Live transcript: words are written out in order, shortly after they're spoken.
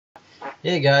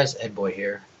Hey guys, EdBoy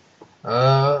here.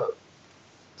 Uh,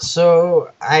 so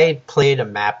I played a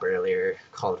map earlier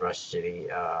called Rush City.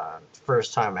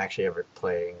 First time actually ever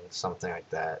playing something like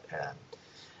that, and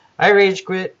I rage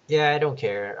quit. Yeah, I don't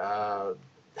care. I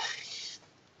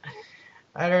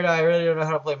don't know. I really don't know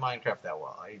how to play Minecraft that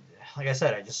well. Like I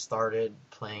said, I just started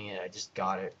playing it. I just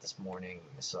got it this morning,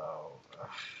 so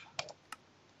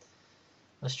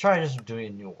let's try just doing a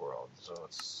new world. So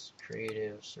it's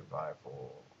creative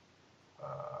survival.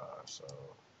 So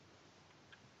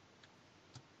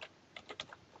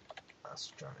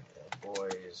let's try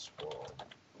EdBoy's world.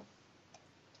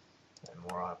 And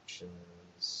more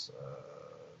options.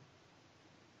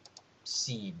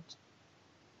 Seed.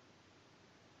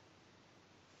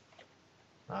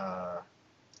 Uh,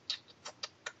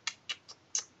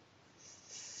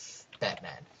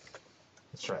 Batman.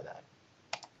 Let's try that.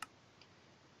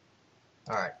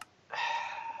 Alright.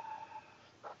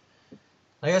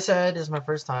 Like I said, this is my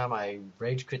first time. I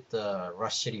rage quit the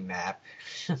Rush City map.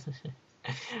 First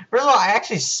of all, I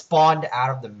actually spawned out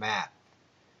of the map.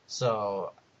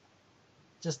 So,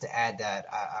 just to add that,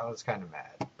 I was kind of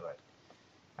mad. But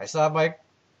I saw my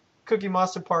Cookie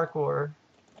Monster parkour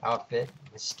outfit,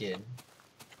 my skin.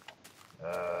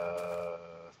 I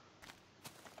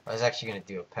was actually going to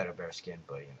do a Pedo Bear skin,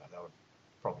 but that would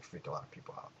probably freak a lot of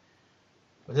people out.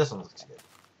 But this one looks good.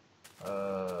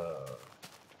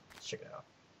 Let's check it out.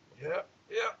 Yep,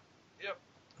 yep, yep.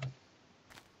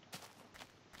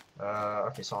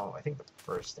 Okay, so I think the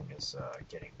first thing is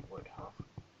getting wood, huh?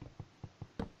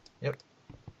 Yep.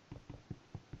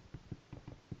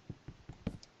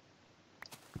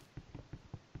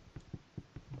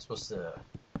 I'm supposed to...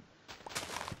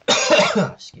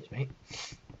 Excuse me.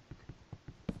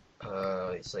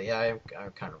 So yeah,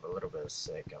 I'm kind of a little bit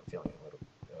sick. I'm feeling a little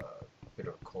bit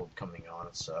of a cold coming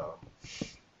on, so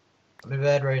I'm in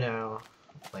bed right now.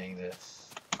 I'm playing this.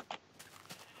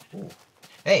 Ooh.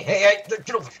 Hey!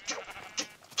 Get over! Get over!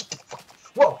 Get the fuck!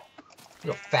 Whoa!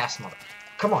 You're a fast mother.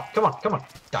 Come on!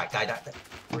 Die!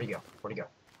 Where'd he go?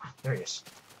 There he is.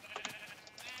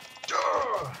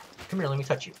 Come here, let me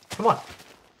touch you. Come on!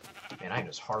 Man, I'm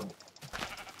just horrible.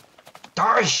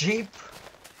 Die, sheep!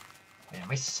 Man,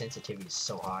 my sensitivity is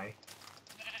so high.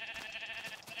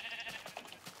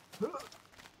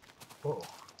 Whoa.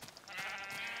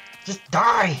 Just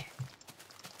die!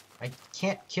 I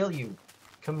can't kill you.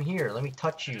 Come here, let me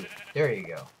touch you. There you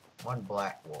go. One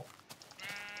black wool.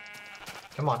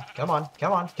 Come on. God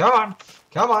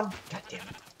damn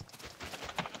it.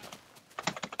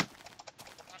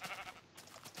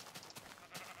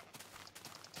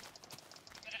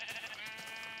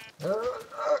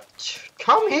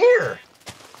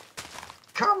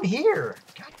 Come here!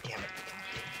 God damn it.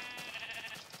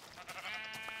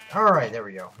 Alright, there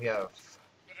we go. We have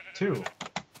two.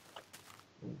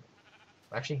 Ooh.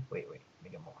 Actually, wait. Let me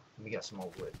get more. Let me get some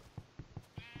more wood.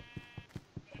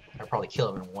 I'll probably kill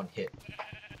him in one hit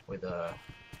with a...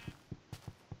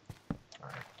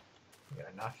 Alright. We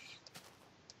got enough.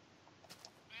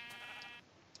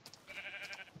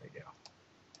 There we go.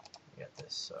 We got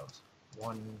this. So,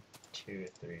 1, 2,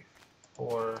 3,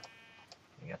 4.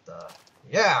 We got the...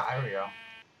 Yeah! There we go.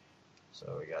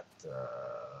 So we got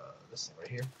this thing right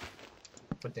here.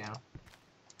 Put down.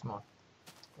 Come on.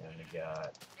 And we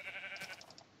got...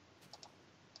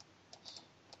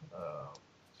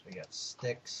 so we got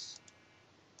sticks.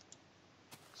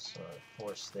 So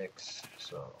 4 sticks.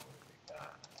 So we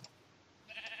got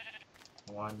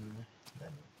 1,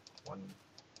 then 1,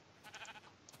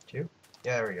 2.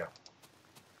 Yeah, there we go.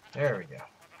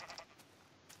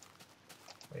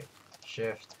 Wait.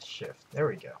 Shift. There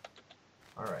we go.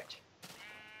 Alright,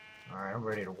 I'm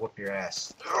ready to whoop your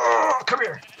ass. Oh, come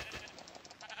here!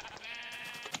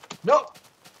 No!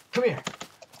 Come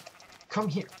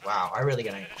here! Wow, I really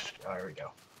got an inch. Oh, here we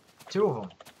go. 2 of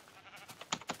them.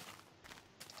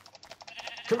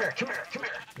 Come here!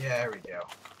 Yeah, there we go.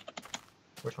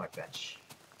 Where's my bench?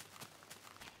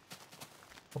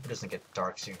 Hope it doesn't get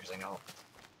dark soon, because I know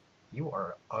you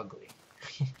are ugly.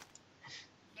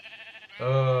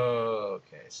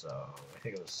 Okay, so I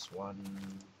think it was 1,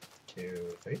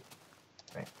 2, 3,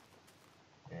 right?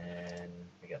 And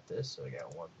we got this, so we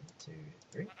got 1, 2,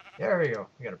 3. There we go.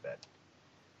 We got a bed.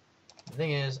 The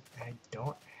thing is, I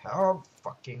don't have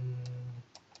fucking...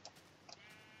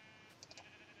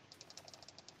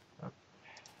 Oh,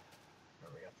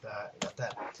 we got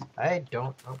that. I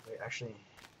don't... Oh, wait, actually...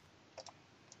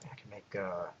 I can make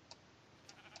a...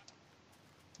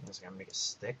 I was gonna make a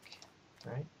stick,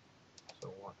 right?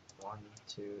 So 1,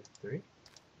 2, 3.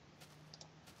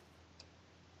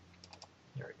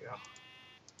 There we go.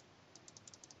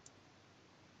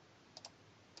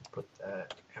 put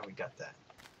that, and we got that.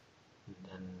 And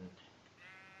then,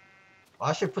 well,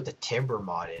 I should put the timber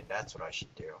mod in. That's what I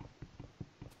should do.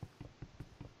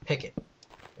 Pick it.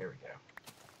 There we go.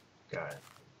 Got it.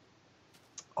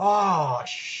 Oh, I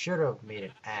should have made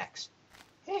an axe.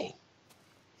 Hey.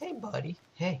 Hey, buddy.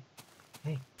 Hey.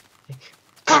 Hey. Hey.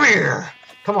 Come here!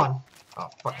 Come on. Oh,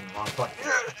 fucking wrong button.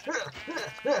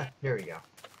 There we go.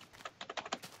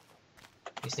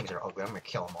 These things are ugly. I'm gonna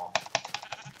kill them all.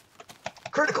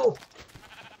 Critical!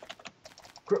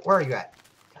 Where are you at?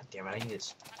 God damn it, I need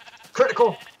this.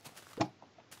 Critical!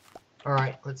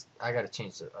 Alright, I gotta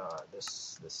change the,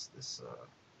 this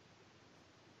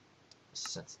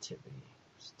sensitivity.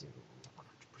 Let's do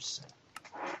 100%.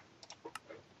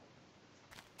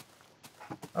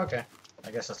 Okay,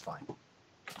 I guess that's fine.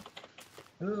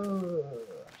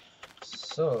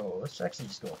 So, let's actually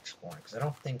just go exploring, because I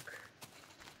don't think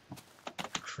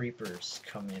creepers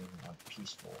come in on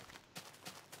peaceful.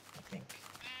 I think.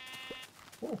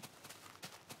 Ooh.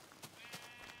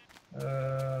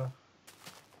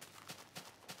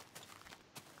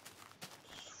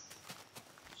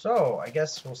 So, I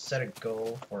guess we'll set a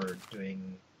goal for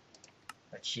doing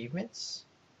achievements.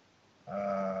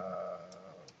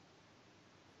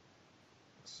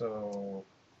 So,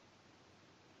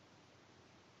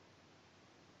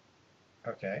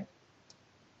 okay.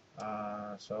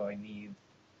 So I need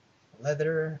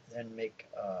leather, then make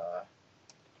a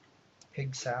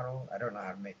pig saddle. I don't know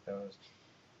how to make those.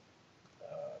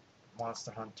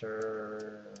 Monster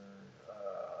Hunter,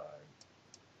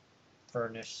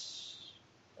 furnace,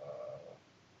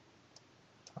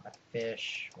 a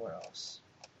fish. What else?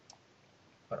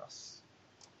 What else?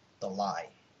 The lie.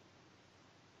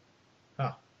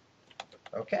 Huh.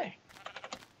 Okay.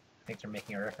 I think they're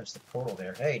making a reference to Portal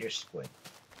there. Hey, there's squid.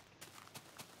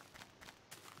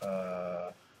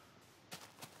 I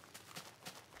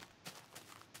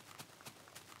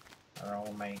don't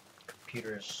know, my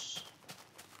computer's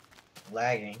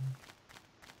lagging.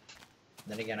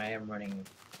 Then again, I am running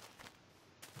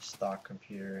a stock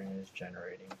computer and it's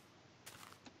generating.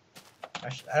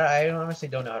 I honestly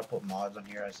don't know how to put mods on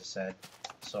here, as I said.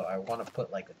 So I want to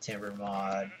put like a timber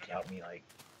mod to help me like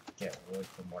get wood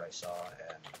from what I saw,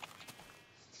 and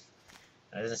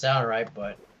that doesn't sound right,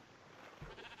 but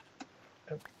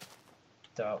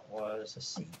that was a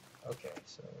seed. Okay,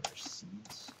 so there's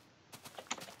seeds.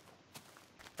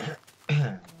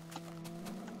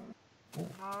 Ooh,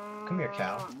 come here,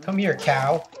 cow. Come here,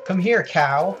 cow. Come here,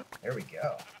 cow. There we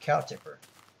go. Cow tipper.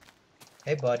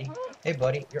 Hey, buddy. Hey,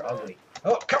 buddy. You're ugly.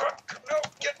 Oh, come on. No,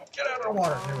 get out of the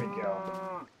water. There we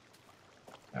go.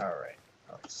 Alright.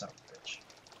 Oh, son of a bitch.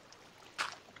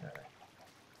 Alright.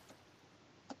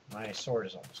 My sword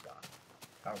is almost gone.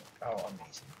 How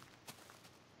amazing.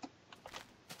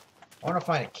 I want to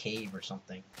find a cave or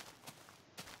something.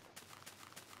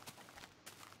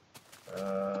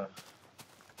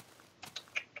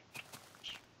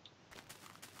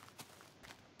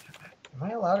 Am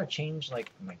I allowed to change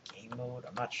like my game mode?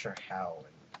 I'm not sure how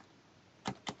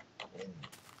in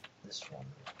this one.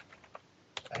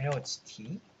 I know it's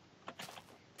T.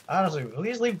 Honestly,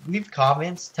 please leave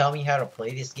comments. Tell me how to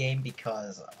play this game,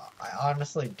 because I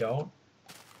honestly don't.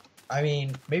 I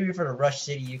mean, maybe for the Rush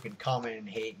City you can comment and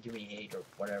give me hate or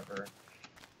whatever.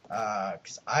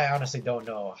 Because I honestly don't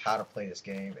know how to play this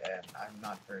game, and I'm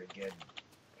not very good.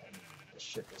 And this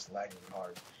shit is lagging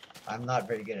hard. I'm not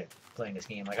very good at playing this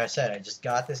game. Like I said, I just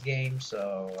got this game,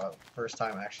 so first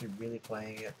time actually really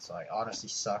playing it, so I honestly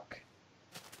suck.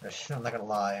 I'm not gonna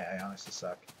lie, I honestly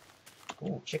suck.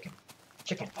 Ooh, chicken.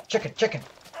 Chicken, chicken, chicken!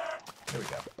 There we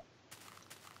go.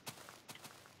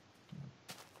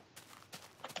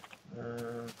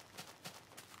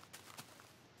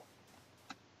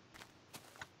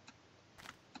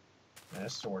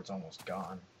 This sword's almost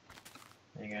gone.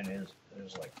 And again,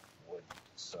 there's like wood,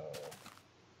 so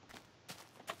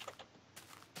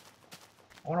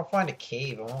I want to find a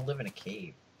cave. I want to live in a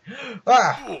cave.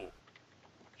 Ah!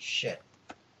 Shit.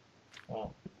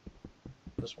 Well,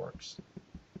 this works.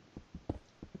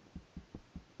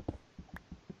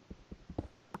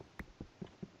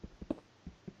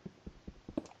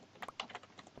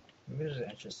 Maybe there's an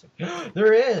interesting.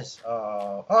 There is.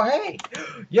 Oh hey!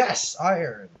 Yes,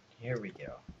 iron. Here we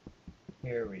go.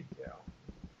 Here we go.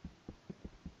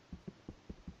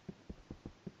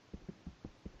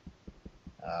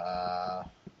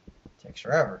 Takes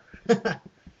forever.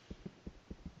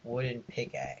 Wooden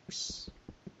pickaxe.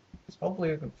 So hopefully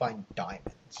we can find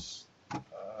diamonds.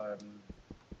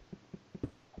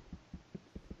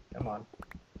 Come on.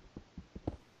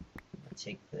 I'm gonna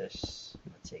take this.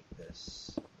 I'm gonna take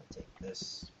this. I'm gonna take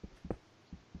this.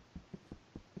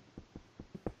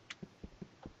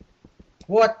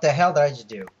 What the hell did I just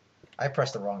do? I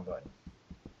pressed the wrong button.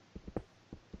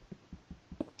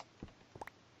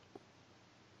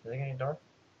 Is it getting dark?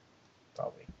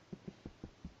 Probably.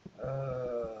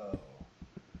 Oh.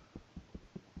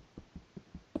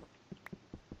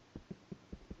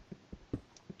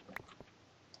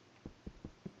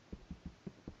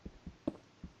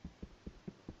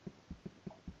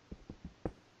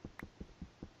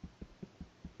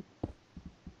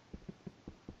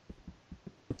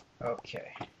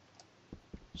 Okay.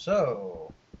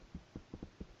 So,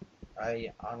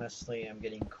 I honestly am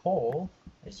getting coal,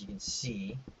 as you can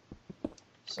see.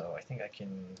 So I think I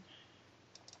can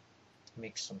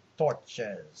make some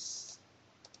torches.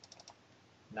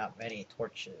 Not many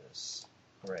torches.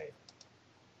 Great.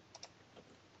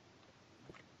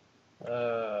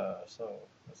 So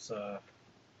let's oh,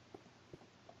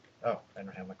 I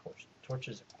don't have my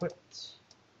torches equipped.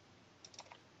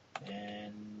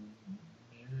 And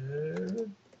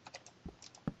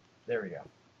there we go.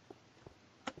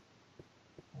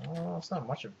 Oh, it's not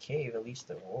much of a cave, at least.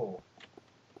 Whoa.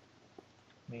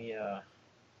 I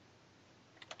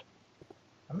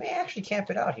may actually camp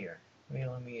it out here.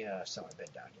 Let me set my bed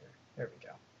down here. There we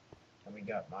go. And we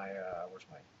got my where's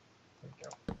my? There we go.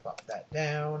 Pop that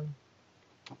down.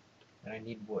 And I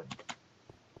need wood.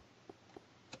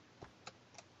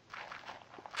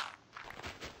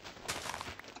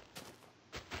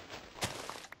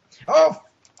 Oh!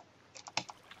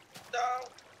 No!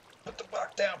 Put the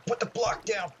block down! Put the block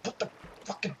down! Put the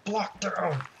fucking block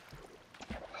down!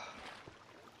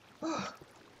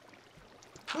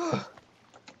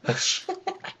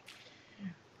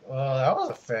 Well, that was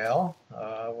a fail.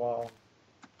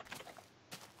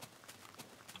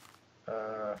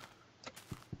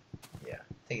 Yeah.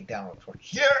 Take it down with a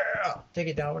torch. Yeah! Take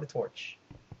it down with a torch.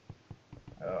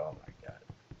 Oh my god.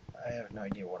 I have no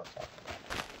idea what I'm talking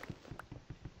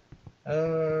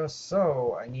about.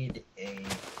 So I need a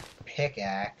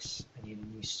pickaxe. I need a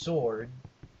new sword.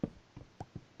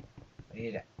 I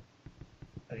need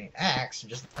an axe,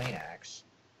 just a plain axe.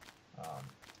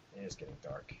 It is getting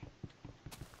dark.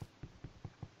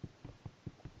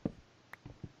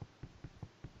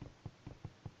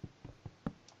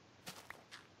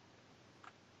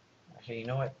 Actually, you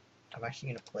know what? I'm actually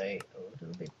going to play a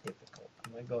little bit difficult.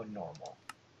 I'm going to go normal.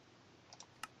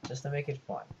 Just to make it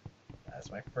fun.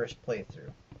 That's my first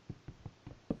playthrough.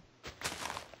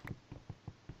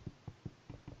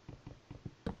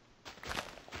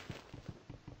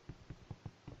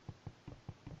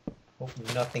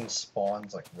 Hope nothing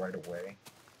spawns like right away.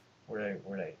 Where did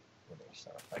I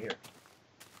start? Right here.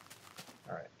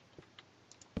 Alright.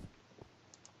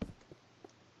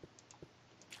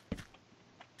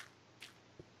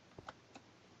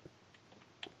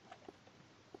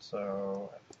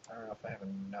 So I don't know if I have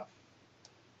enough.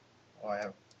 Oh, I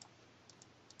have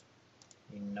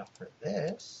enough for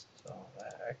this. So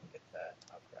that I can get that.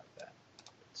 I'll grab that.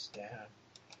 It's down.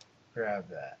 Grab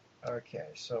that. Okay,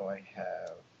 so I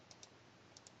have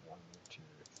 1, 2,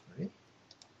 3.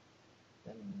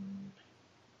 Then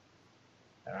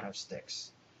I don't have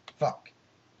sticks. Fuck.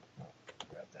 Oh,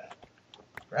 grab that.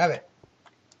 Grab it.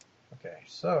 Okay,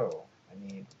 so I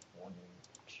need 1,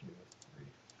 2, 3,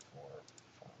 4,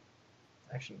 5.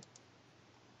 Actually,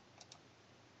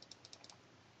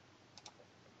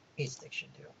 8 sticks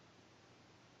should do.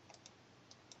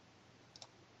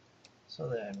 So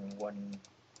then 1.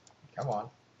 Come on.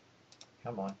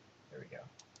 Come on. There we go.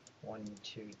 1,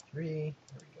 2, 3. There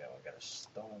we go. I got a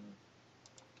stone.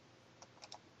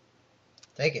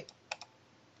 Take it.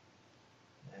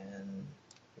 And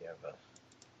we have a...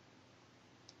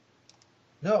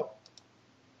 No!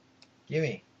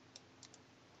 Gimme.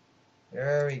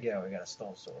 There we go. We got a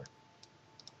stone sword.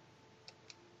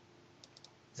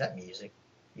 Is that music?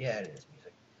 Yeah, it is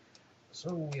music.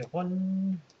 So we have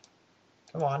 1.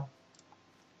 Come on.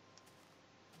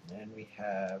 And we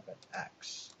have an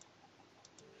axe.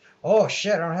 Oh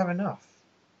shit, I don't have enough.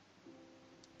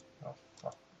 Oh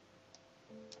fuck.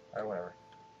 Alright, whatever.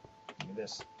 Give me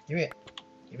this. Give me it.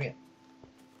 Give me it.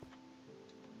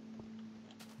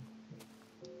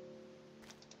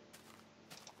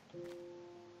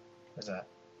 What's that?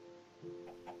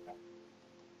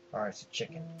 Alright, it's a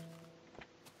chicken.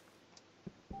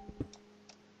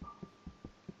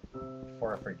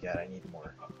 Before I forget, I need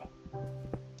more.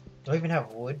 Do I even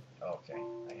have wood? Oh, okay.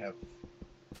 I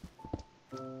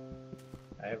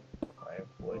have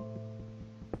wood.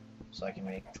 So I can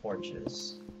make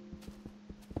torches.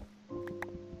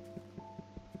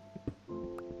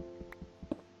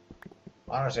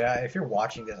 Honestly, if you're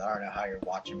watching this, I don't know how you're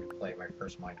watching me play my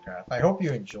first Minecraft. I hope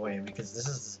you enjoy it because this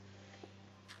is...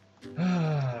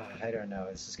 I don't know,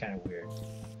 this is kind of weird.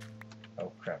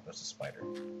 Oh crap, that's a spider.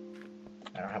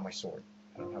 I don't have my sword.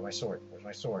 I don't have my sword. Where's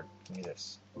my sword? Give me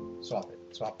this. Swap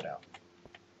it. Swap it out.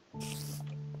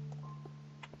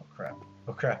 Oh crap.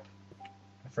 Oh crap.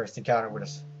 My first encounter with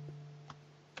us.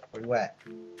 Where you at?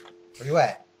 Where you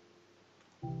at?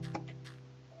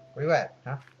 Where you at?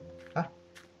 Huh? Huh?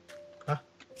 Huh?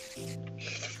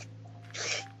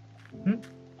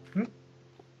 Hmm?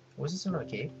 Was this another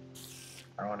cave?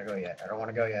 I don't want to go yet. I don't want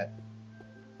to go yet.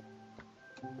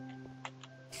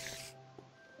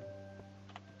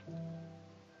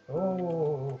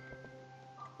 Oh!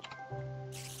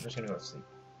 I'm just gonna go to sleep.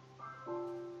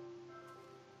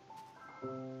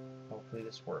 Hopefully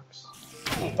this works.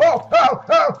 Oh! Oh!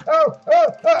 Oh! Oh!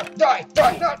 Oh! Oh! Die!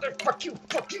 Die! No! Fuck you!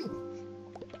 Fuck you!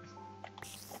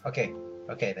 Okay.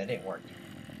 Okay, that didn't work.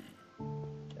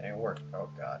 That didn't work. Oh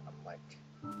god, I'm like...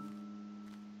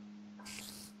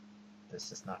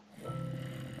 This is not cool.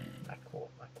 Not cool.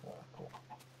 Not cool. Not cool.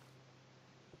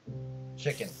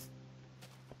 Chicken.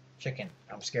 Chicken.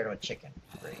 I'm scared of a chicken.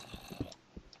 Great.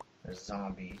 There's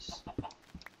zombies.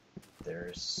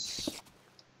 There's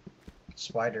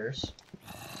spiders.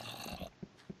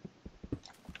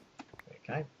 Wait,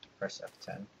 can I press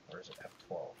F10 or is it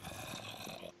F12?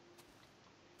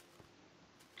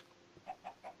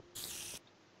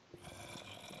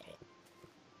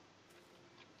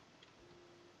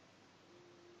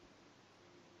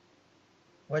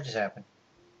 What just happened?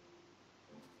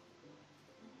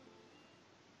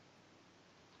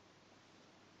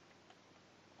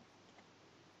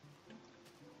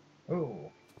 Ooh.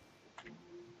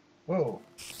 Whoa.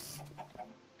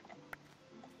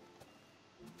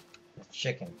 It's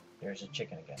chicken. There's a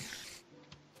chicken again.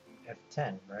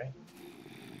 F10, right?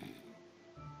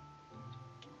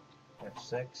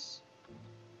 F6.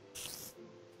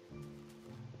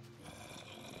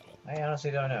 I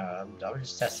honestly don't know. I'm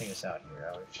just testing this out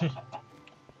here.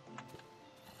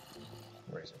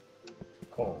 Where is it?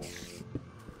 Coal.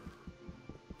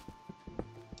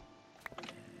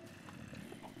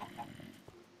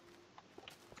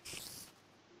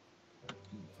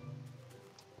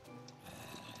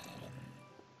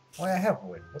 Oh, I have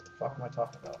wood. What the fuck am I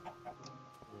talking about?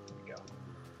 Here we go.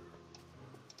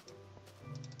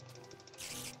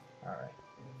 Alright.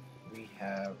 We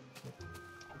have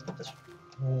this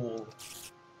rule.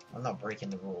 I'm not breaking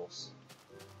the rules.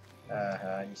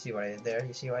 You see what I did there?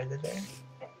 You see what I did there?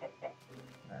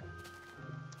 Alright.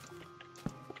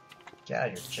 Get out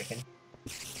of here, chicken.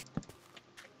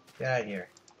 Get out of here.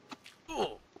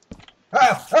 Oh!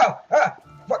 Oh! Ah!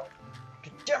 Fuck!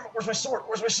 Damn it! Where's my sword?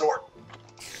 Where's my sword?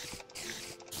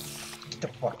 Get the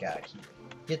fuck out of here.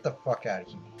 Get the fuck out of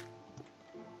here.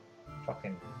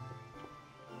 Fucking...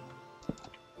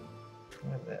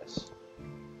 Look at this.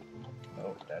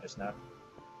 Oh, that is not...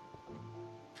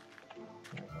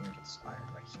 Let me get this iron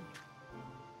right here.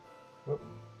 Whoop.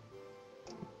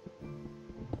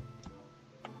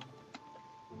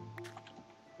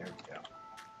 There we go.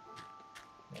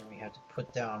 Then we have to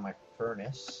put down my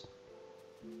furnace.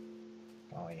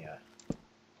 Oh yeah.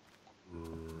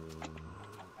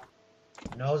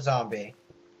 No zombie.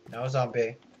 No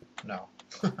zombie. No.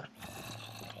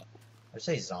 I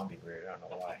say zombie weird, I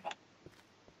don't know why.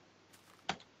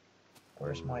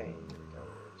 Where's my... Here we go.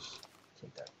 Let's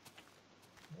take that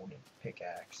wooden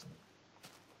pickaxe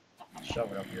and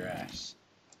shove it up your ass.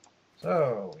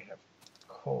 So, we have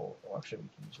coal. Oh, actually, we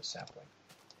can use a sapling.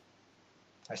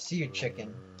 I see you,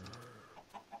 chicken.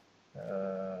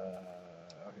 Oh,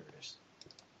 here it is.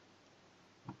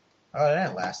 Oh, that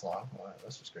didn't last long. Well,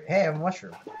 this was great. Hey, I have a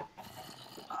mushroom.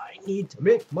 I need to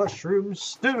make mushroom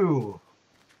stew.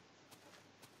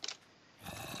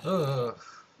 Ugh.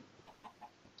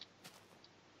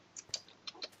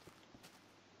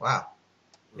 Wow.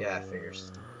 Yeah,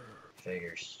 figures.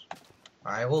 Figures.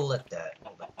 Alright, we'll let that.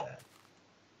 We'll let that.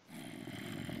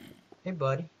 Hey,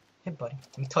 buddy. Hey, buddy.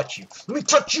 Let me touch you. Let me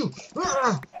touch you!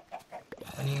 I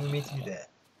didn't even mean to do that.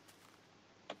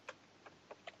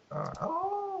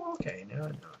 Oh, okay. No,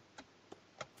 no.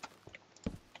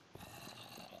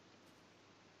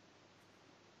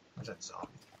 Where's that zombie?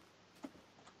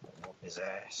 I'll whoop his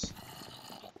ass.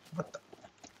 What the?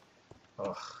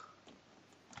 Ugh.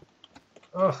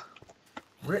 Ugh.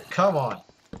 Rick, come on.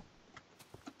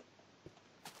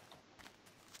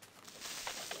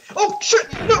 Oh,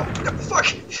 shit! No! No, fuck!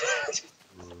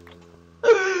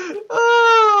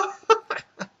 Oh!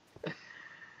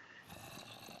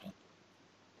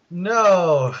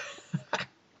 No!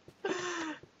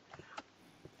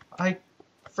 I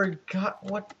forgot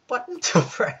what button to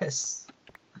press.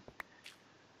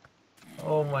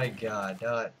 Oh my god,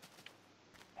 no.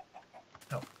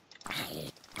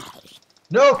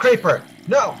 No, creeper!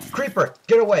 No, creeper!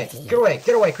 Get away! Get away!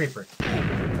 Get away, creeper!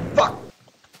 Fuck!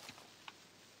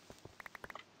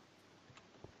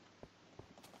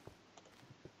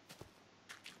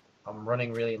 I'm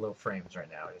running really low frames right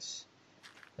now.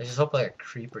 I just hope like a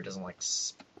creeper doesn't like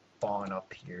spawn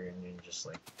up here and then just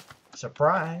like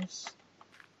surprise.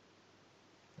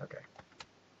 Okay.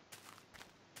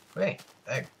 Wait,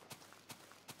 egg.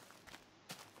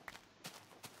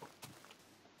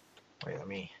 Wait, let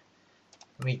me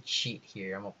cheat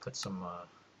here. I'm gonna put some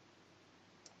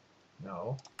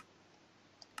no.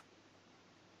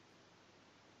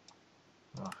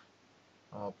 Oh,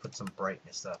 I'm gonna put some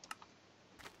brightness up.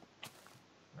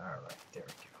 Alright, there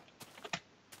we go.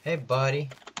 Hey buddy.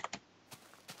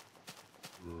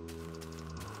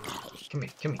 Come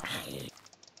here, come here.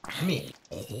 Come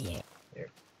here. There.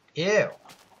 Ew.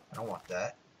 I don't want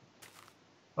that.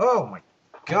 Oh my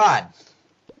god!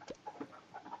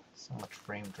 So much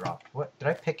frame dropped. What? Did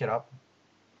I pick it up?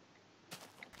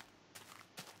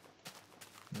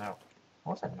 No.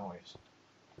 What was that noise?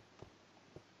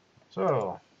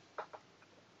 So,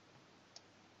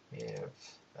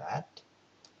 if that.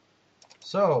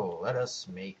 So, let us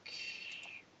make.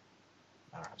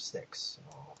 I don't have sticks.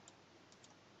 So.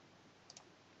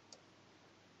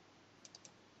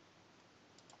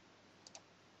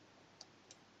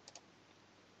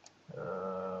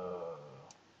 Uh,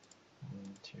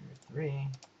 1, 2, 3.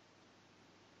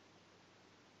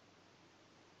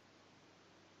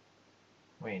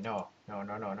 Wait, no. I got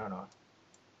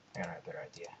a better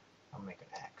idea. I'll make an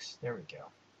axe. There we go.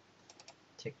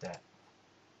 Take that.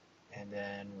 And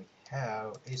then we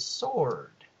have a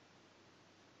sword.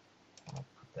 I'll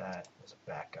put that as a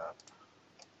backup.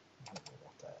 I don't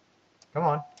want that. Come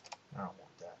on. I don't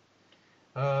want that.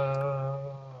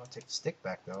 I'll take the stick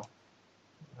back though.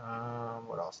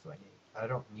 What else do I need? I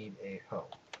don't need a hoe.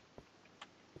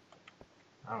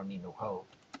 I don't need no hoe.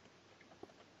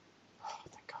 Oh,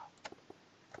 thank God.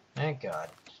 Thank God.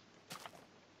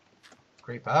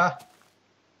 Creeper.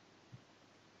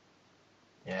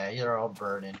 Yeah, you're all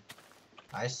burning.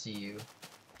 I see you.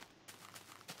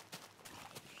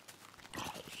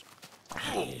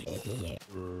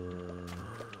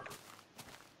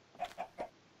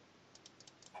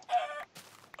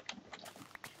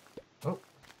 Oh.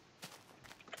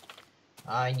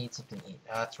 I need something to eat.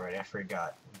 That's right, I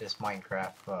forgot. This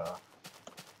Minecraft, you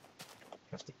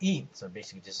have to eat. So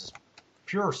basically this is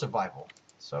pure survival.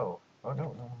 So, oh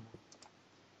no.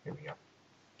 Here we go.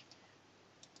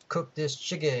 Cook this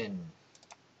chicken.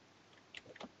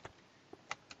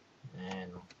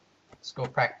 And let's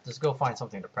go find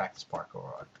something to practice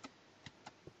parkour on.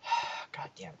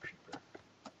 Goddamn creeper.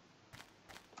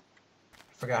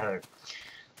 I forgot how to.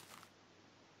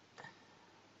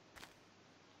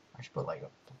 I should put like a.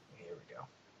 Here we go.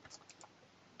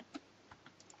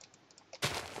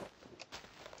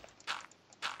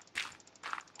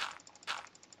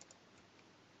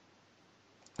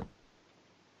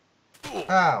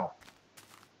 Ow.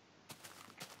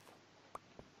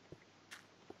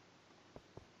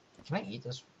 Can I eat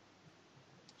this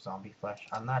zombie flesh?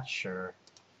 I'm not sure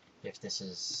if this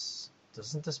is...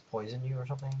 Doesn't this poison you or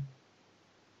something?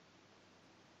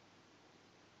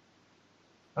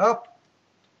 Oh!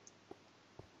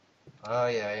 Oh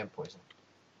yeah, I am poisoned.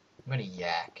 I'm gonna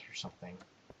yak or something.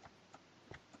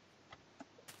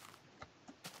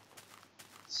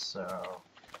 So...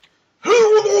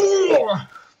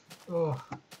 Oh.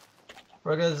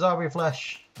 We're gonna zombie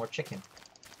flesh. More chicken.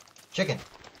 Chicken.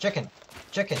 Chicken.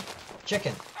 Chicken.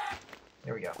 Chicken.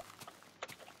 There we go.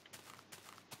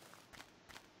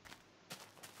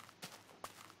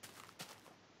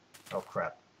 Oh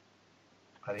crap.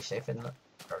 Are they safe in the...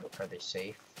 Are they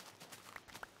safe?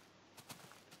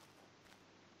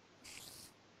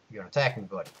 You're gonna attack me,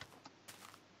 buddy.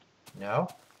 No?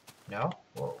 No?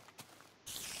 Whoa.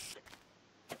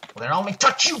 Well then I'll only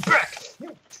touch you back!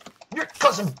 Your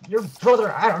cousin, your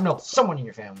brother, I don't know, someone in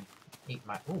your family. Eat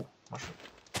my... Ooh, mushroom.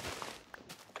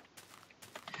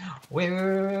 Wait.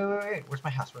 Where's my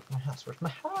house? Where's my house? Where's my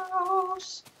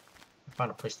house? I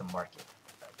found a place to mark it.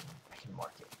 I can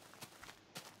mark it.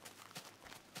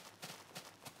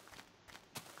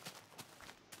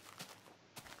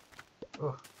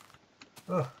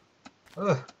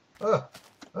 There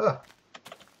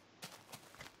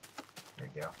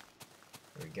we go.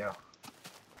 There we go.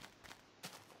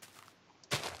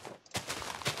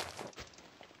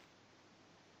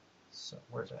 So,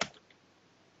 where's that?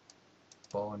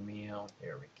 Bone meal.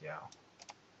 There we go.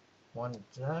 One,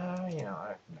 you know, I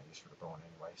have no use for the bone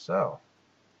anyway. So,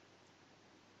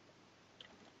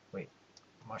 wait.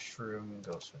 Mushroom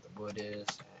goes where the wood is,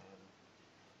 and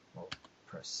we'll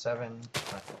press 7,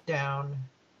 knock it down.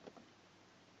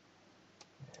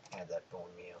 Add that bone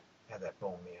meal. Add that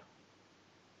bone meal.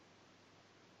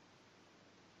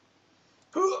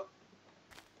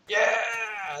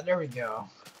 Yeah, there we go.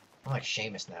 I'm like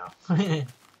Seamus now.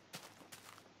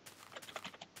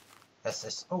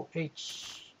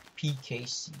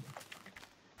 SSOHPKC.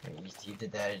 He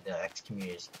did that in the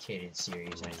Excommunicated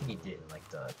series, and I think he did in like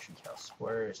the Treehouse.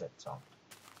 Where is that song?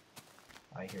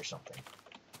 I hear something.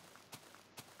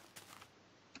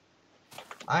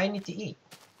 I need to eat,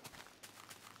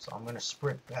 so I'm gonna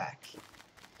sprint back,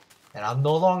 and I'm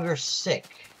no longer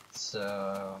sick.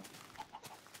 So,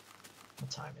 what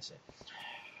time is it?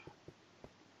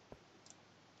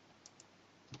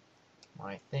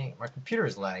 My computer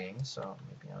is lagging, so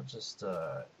maybe I'll just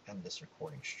end this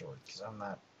recording short because I'm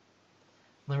not.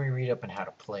 Let me read up on how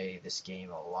to play this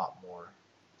game a lot more.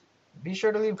 Be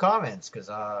sure to leave comments because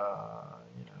I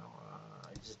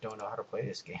just don't know how to play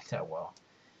this game that well.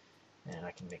 And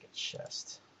I can make a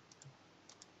chest.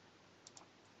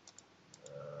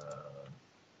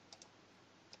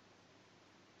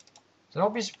 So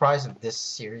don't be surprised if this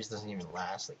series doesn't even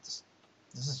last. Like this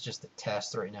is just a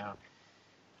test right now.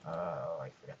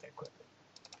 I forgot to equip it.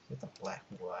 Get the black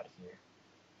wool out of here.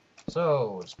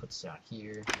 So we'll just put this down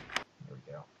here. There we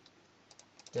go.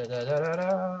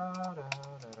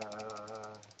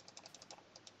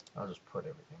 I'll just put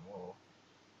everything. Whoa.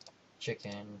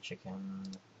 Chicken.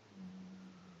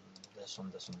 This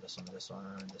one.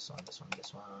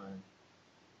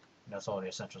 That's all the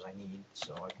essentials I need.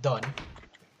 So I'm done.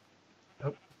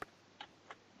 Oh.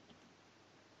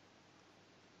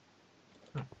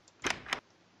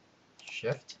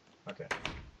 Shift. Okay.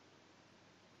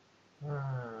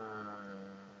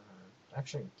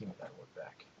 Actually, give me that wood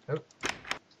back. Oh.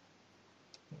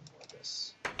 More of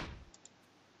this.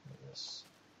 More of this.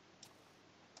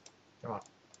 Come on.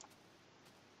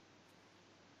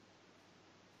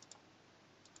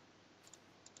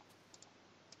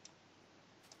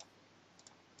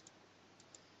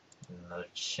 Another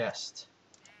chest.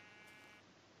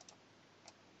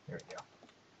 There we go.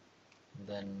 And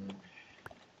then,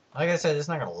 like I said, it's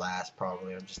not gonna last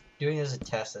probably. I'm just doing it as a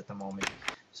test at the moment.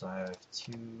 So I have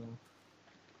 2,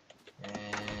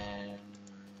 and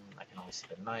I can only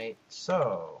sleep at night.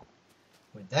 So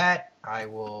with that, I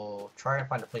will try and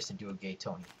find a place to do a gay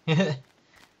Tony.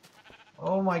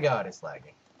 Oh my God, it's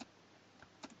lagging.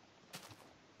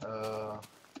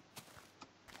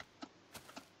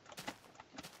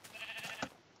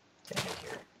 Get in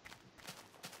here.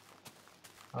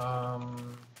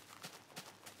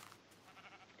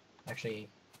 Actually,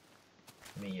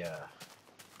 let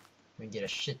me get a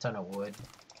shit ton of wood,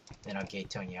 then I'll gay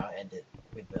Tony. I'll end it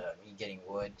with me getting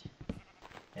wood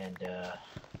and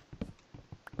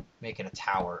making a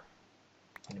tower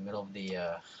in the middle of the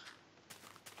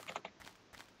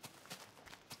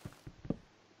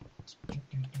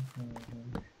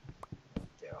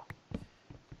go.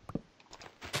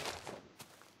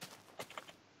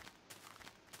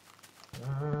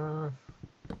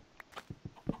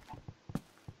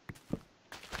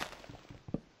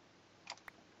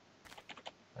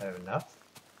 I have enough.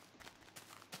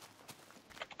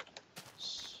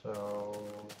 So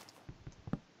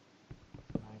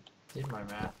I did my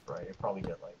math right. I'll probably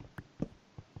get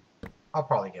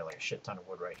like a shit ton of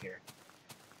wood right here.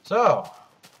 So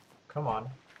come on.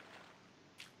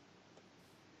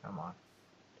 Come on.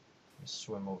 Let's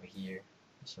swim over here.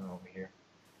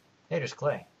 Hey, there's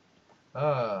clay.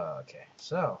 Okay,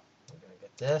 so we're gonna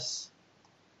get this.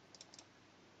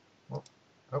 Oh.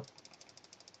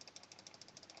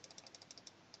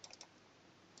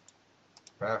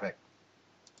 Perfect.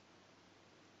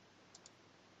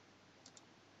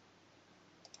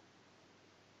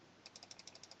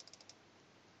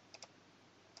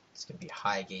 It's gonna be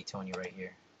high gay Tony right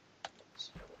here.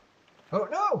 Oh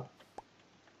no!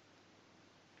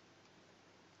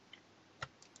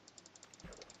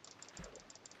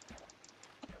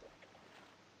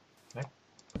 Can I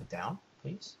put it down,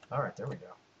 please? Alright, there we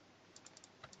go.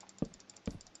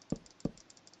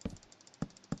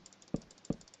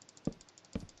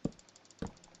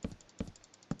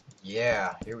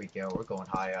 Yeah, here we go. We're going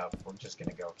high up. We're just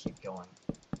gonna keep going.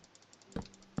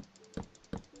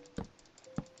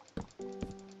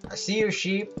 I see you,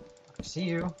 sheep. I see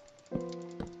you.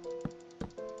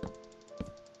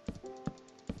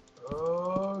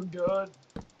 Oh, God.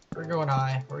 We're going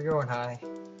high. We're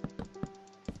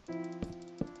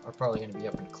probably gonna be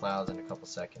up in the clouds in a couple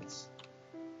seconds.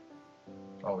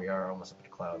 Oh, we are almost up in the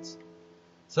clouds.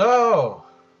 So,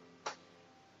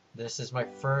 this is my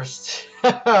first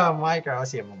Minecraft. I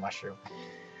see I'm a mushroom.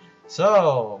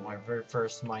 So, my very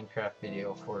first Minecraft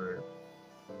video for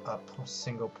a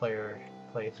single player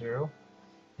playthrough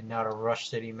and not a Rush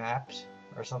City maps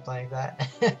or something like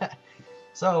that.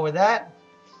 So with that,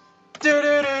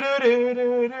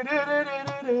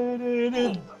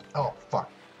 oh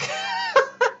fuck.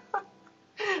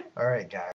 Alright guys.